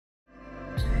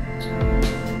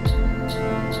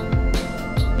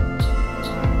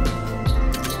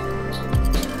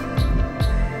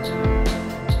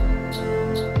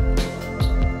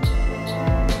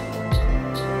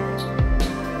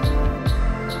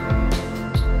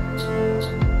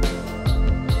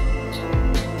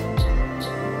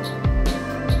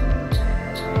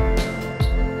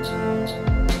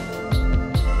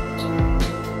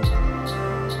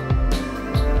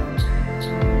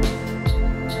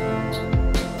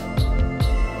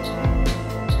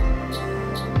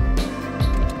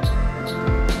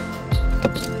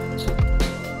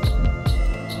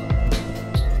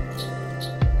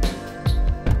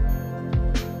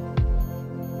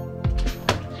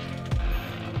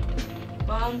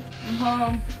Mom, I'm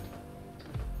home.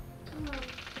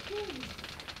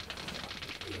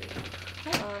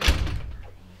 Hi, Mom.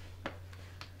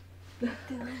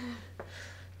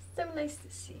 So nice to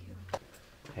see you.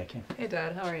 Hey, Kim. Hey,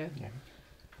 Dad. How are you? Yeah.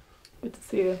 Good to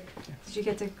see you. Did you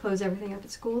get to close everything up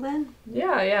at school then?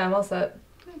 Yeah, I'm all set.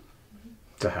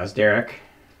 So how's Derek?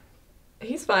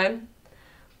 He's fine.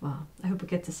 Well, I hope we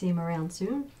get to see him around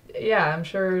soon. Yeah, I'm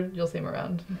sure you'll see him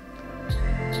around.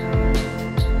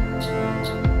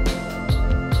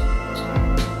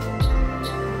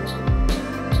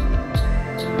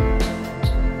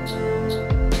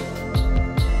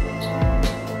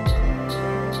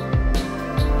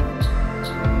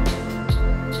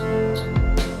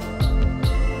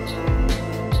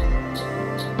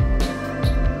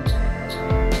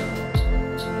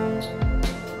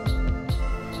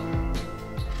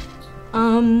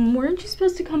 Weren't you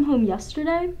supposed to come home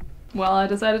yesterday? Well, I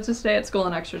decided to stay at school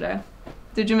an extra day.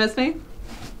 Did you miss me?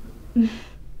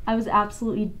 I was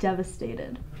absolutely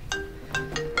devastated.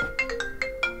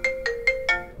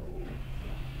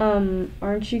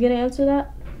 Aren't you gonna answer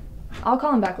that? I'll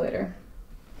call him back later.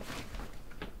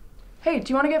 Hey, do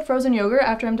you want to get frozen yogurt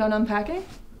after I'm done unpacking?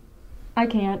 I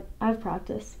can't. I have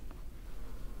practice.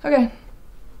 Okay.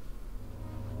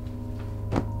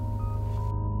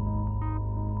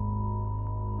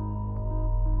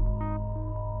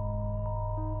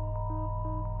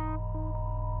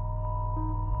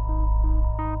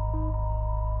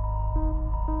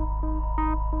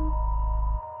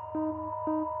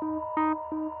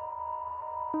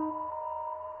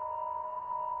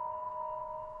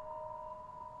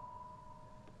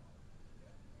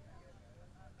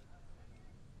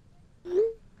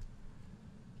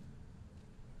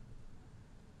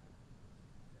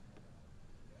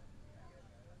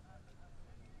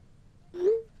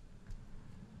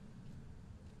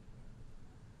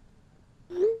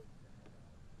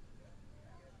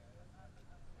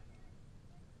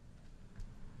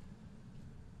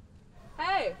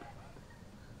 Hey!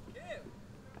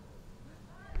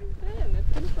 Ben,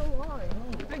 it's been so long.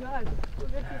 Oh my gosh, it's so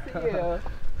good to see you.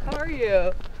 How are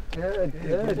you? Good,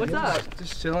 good. What's up?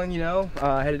 Just chilling, you know.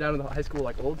 Headed down to the high school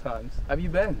like old times. How have you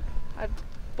been? I'm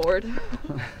bored.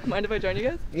 Mind if I join you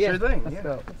guys? Yeah, sure thing. Let's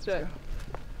go. Let's do it.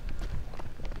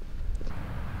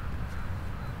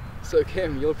 So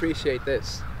Kim, you'll appreciate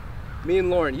this. Me and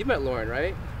Lauren, you met Lauren,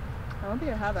 right? I don't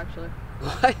think I have actually.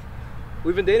 What?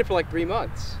 We've been dating for like 3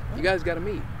 months. You guys gotta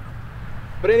meet.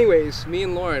 But anyways, me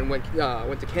and Lauren went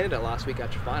to Canada last week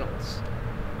after finals,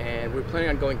 and we were planning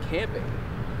on going camping.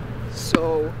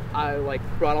 So I like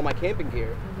brought all my camping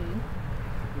gear,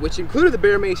 which included the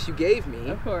bear mace you gave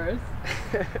me. Of course.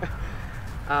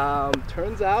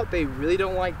 Turns out they really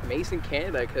don't like mace in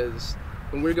Canada because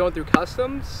when we were going through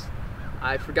customs,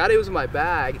 I forgot it was in my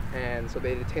bag, and so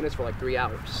they detained us for like 3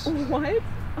 hours. What?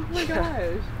 Oh my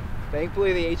gosh.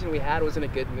 Thankfully, the agent we had was in a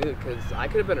good mood because I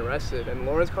could have been arrested and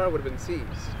Lauren's car would have been seized.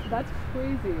 That's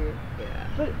crazy. Yeah.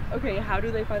 But, okay, how do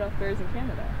they fight off bears in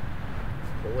Canada?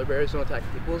 Polar bears don't attack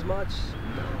people as much.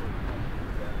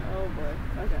 Oh boy.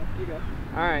 Okay, you go.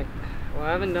 Alright. Well,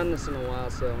 I haven't done this in a while,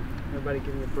 so everybody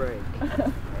give me a break. Let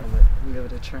me give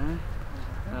it a try.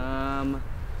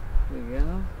 Here we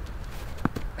go.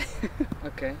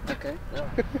 Okay. Well,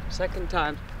 second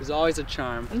time is always a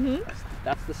charm.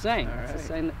 That's the saying. All That's right. the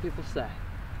saying that people say.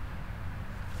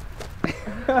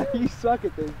 You suck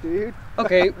at this, dude.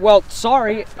 Okay, well,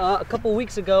 sorry. A couple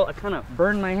weeks ago, I kind of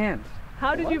burned my hand.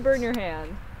 How did you burn your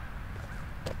hand?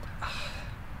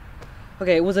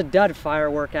 Okay, it was a dud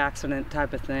firework accident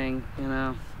type of thing, you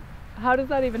know. How does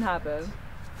that even happen?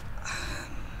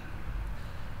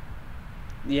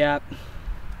 Yeah.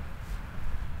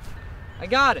 I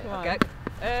got it, Come on. okay?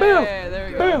 Hey, Boom! there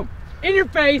we go. Boom! In your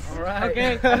face! All right.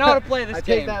 Okay, I know how to play this I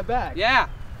game. take that back. Yeah.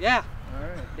 All right.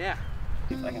 Yeah.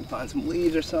 See if I can find some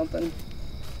leaves or something.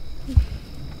 You're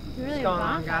really What's going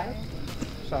on, guys?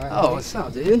 Sorry. Oh, what's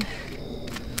up, dude?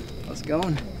 How's it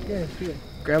going? Good, good.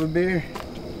 grab a beer.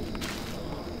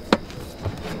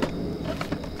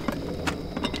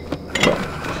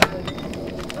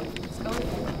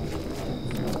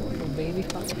 Baby.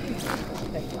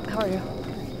 How are you?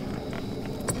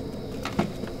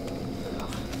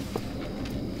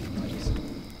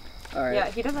 All right.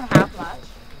 Yeah, he doesn't have much.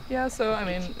 Yeah, so I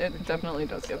mean, it definitely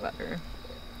does get better.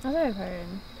 That's what I've heard.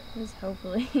 Just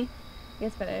hopefully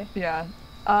gets better. Yeah.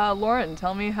 Lauren,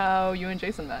 tell me how you and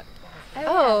Jason met.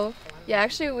 Oh, yeah,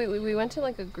 actually we went to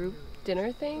like a group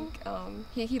dinner thing.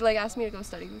 He like asked me to go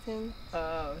study with him.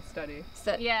 Oh, study.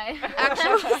 Yeah.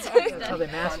 Actually. That's how they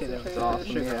mask it with all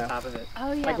sugar on top of it.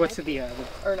 Oh yeah. Like what's the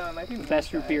Or no, it might be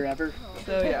best root beer ever?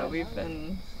 So yeah, we've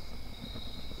been.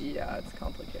 Yeah, it's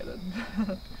complicated.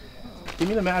 Give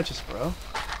me the matches, bro.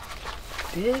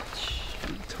 Bitch. What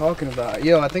are you talking about?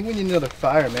 Yo, I think we need another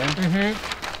fire, man.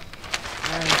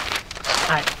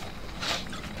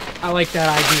 I like that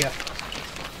idea.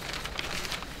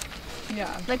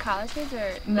 Yeah. Like college kids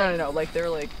or? No. Like they're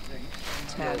like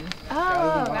 10.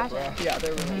 Oh, gotcha. Yeah,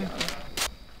 they're really young.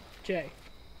 Jay.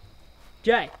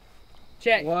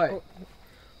 What?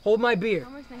 Hold my beer.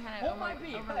 Almost been kind of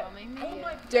overwhelming me.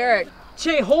 Derek.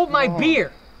 Jay, hold my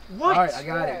beer. What? All right, I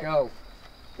got it. Go.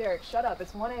 Derek, shut up.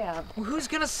 It's 1 a.m. Well, who's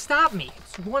gonna stop me?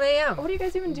 It's 1 a.m. What are you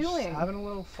guys even doing? Having a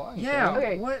little fun. Yeah.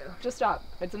 Okay, What? just stop.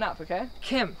 It's enough, okay?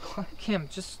 Kim,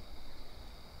 just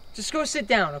go sit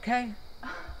down, okay?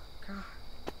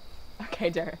 Okay,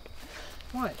 Derek.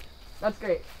 What? That's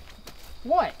great.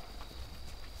 What?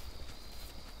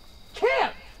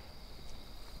 Kim!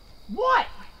 What?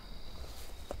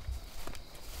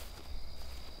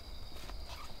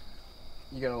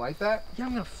 You gonna like that? Yeah,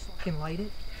 I'm gonna fucking light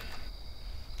it.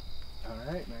 All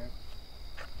right,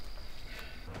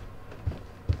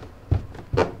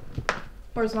 man.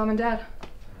 Where's Mom and Dad?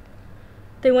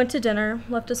 They went to dinner,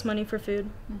 left us money for food.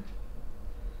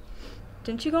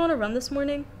 Didn't you go on a run this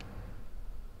morning?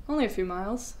 Only a few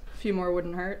miles. A few more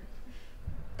wouldn't hurt.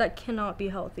 That cannot be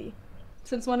healthy.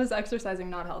 Since when is exercising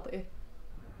not healthy?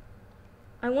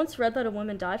 I once read that a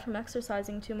woman died from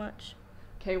exercising too much.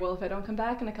 Okay, well, if I don't come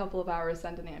back in a couple of hours,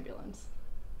 send an ambulance.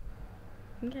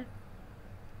 Okay.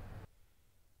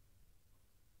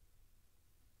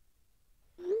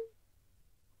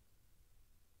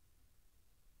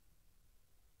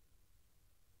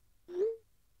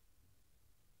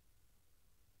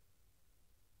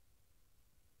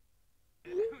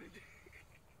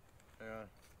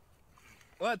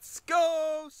 Let's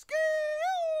go ski!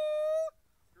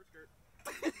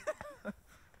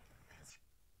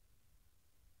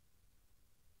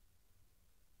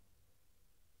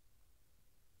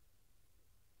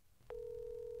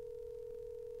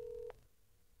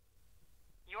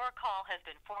 Your call has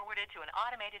been forwarded to an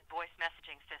automated voice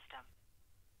messaging system.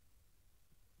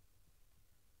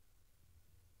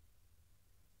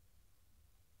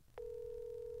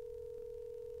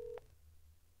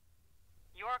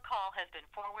 Your call has been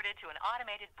forwarded to an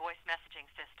automated voice messaging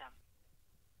system.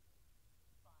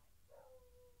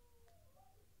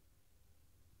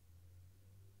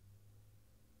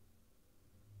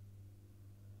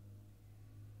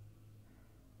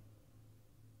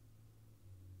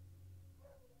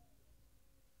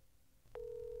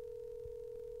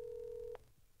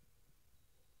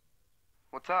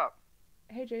 What's up?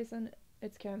 Hey, Jason.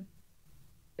 It's Kim.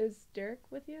 Is Derek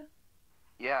with you?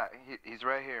 Yeah, he's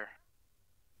right here.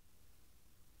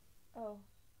 Oh.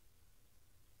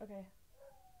 Okay.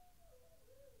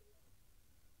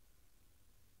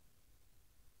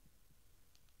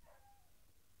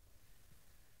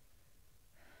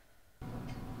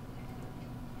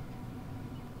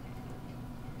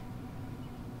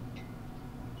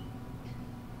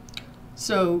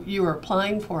 So you are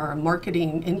applying for our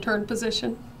marketing intern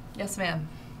position? Yes, ma'am.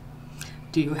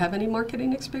 Do you have any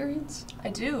marketing experience?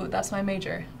 I do. That's my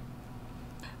major.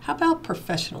 How about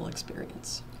professional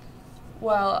experience?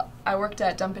 Well, I worked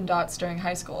at Dunkin' Dots during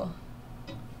high school.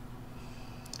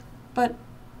 But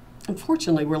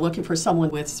unfortunately, we're looking for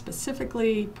someone with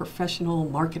specifically professional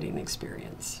marketing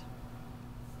experience.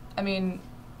 I mean,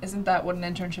 isn't that what an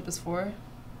internship is for?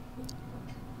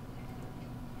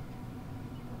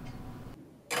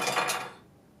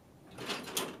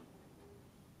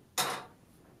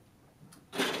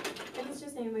 If it's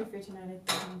just anyway for tonight, I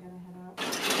think I'm gonna head out.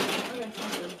 Okay,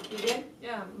 sounds good. You good?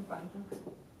 Yeah, I'm fine.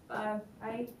 Bye.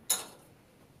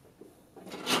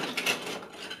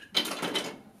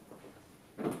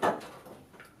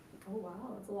 Oh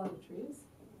wow, that's a lot of trees.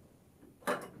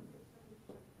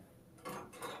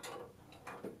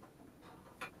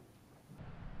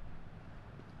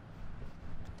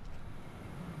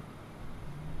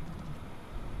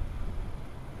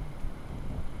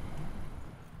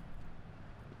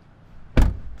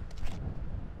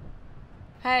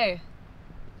 Hey,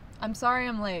 I'm sorry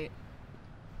I'm late.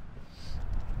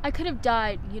 I could have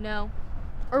died, you know?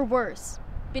 Or worse,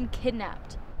 been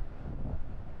kidnapped.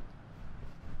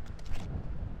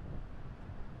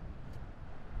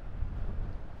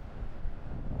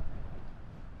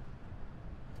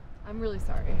 I'm really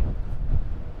sorry.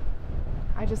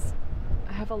 I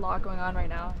have a lot going on right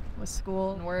now with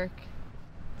school and work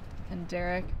and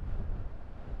Derek.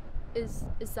 Is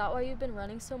that why you've been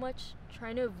running so much?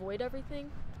 Trying to avoid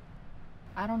everything?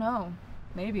 I don't know.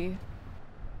 Maybe.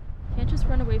 Can't just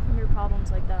run away from your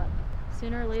problems like that.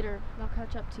 Sooner or later, they'll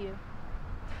catch up to you.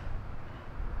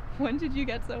 When did you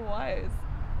get so wise?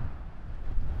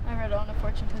 I read it on a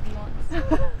fortune cookie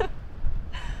once.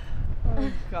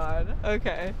 Oh God.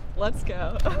 Okay, let's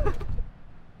go.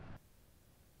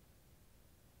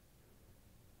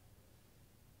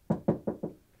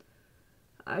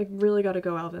 I really gotta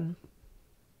go, Alvin.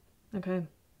 Okay.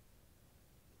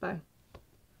 Bye.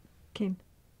 Kim,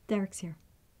 Derek's here.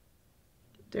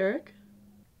 Derek?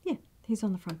 Yeah, he's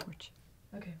on the front porch.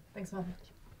 Okay, thanks, Mom.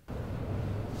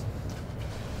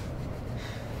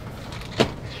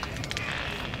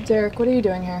 Derek, what are you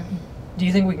doing here? Do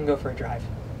you think we can go for a drive?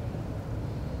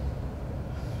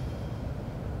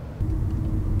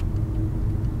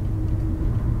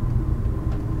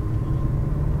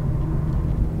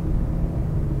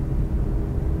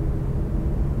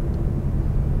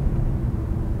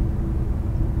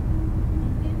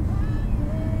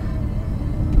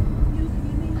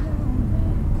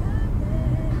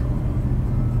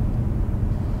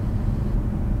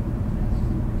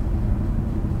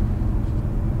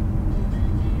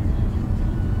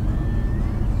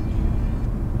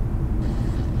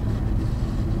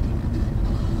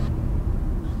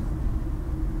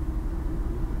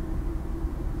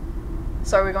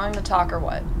 So are we going to talk or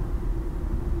what?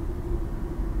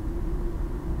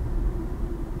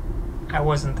 I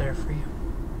wasn't there for you.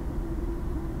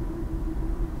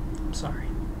 I'm sorry.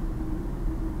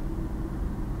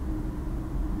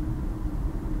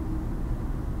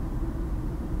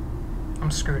 I'm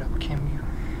screwed up, Kim.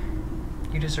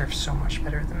 You deserve so much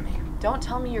better than me. Don't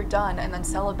tell me you're done and then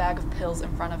sell a bag of pills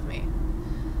in front of me.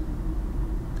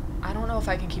 I don't know if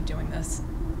I can keep doing this.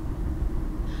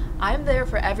 I'm there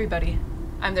for everybody.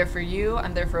 I'm there for you,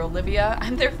 I'm there for Olivia,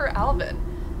 I'm there for Alvin.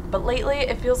 But lately,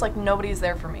 it feels like nobody's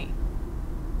there for me.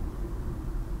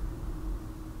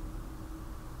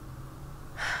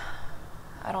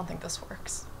 I don't think this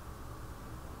works.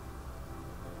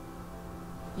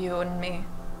 You and me.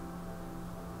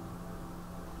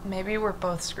 Maybe we're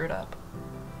both screwed up.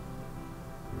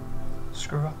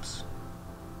 Screw-ups.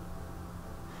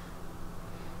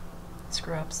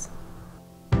 Screw-ups.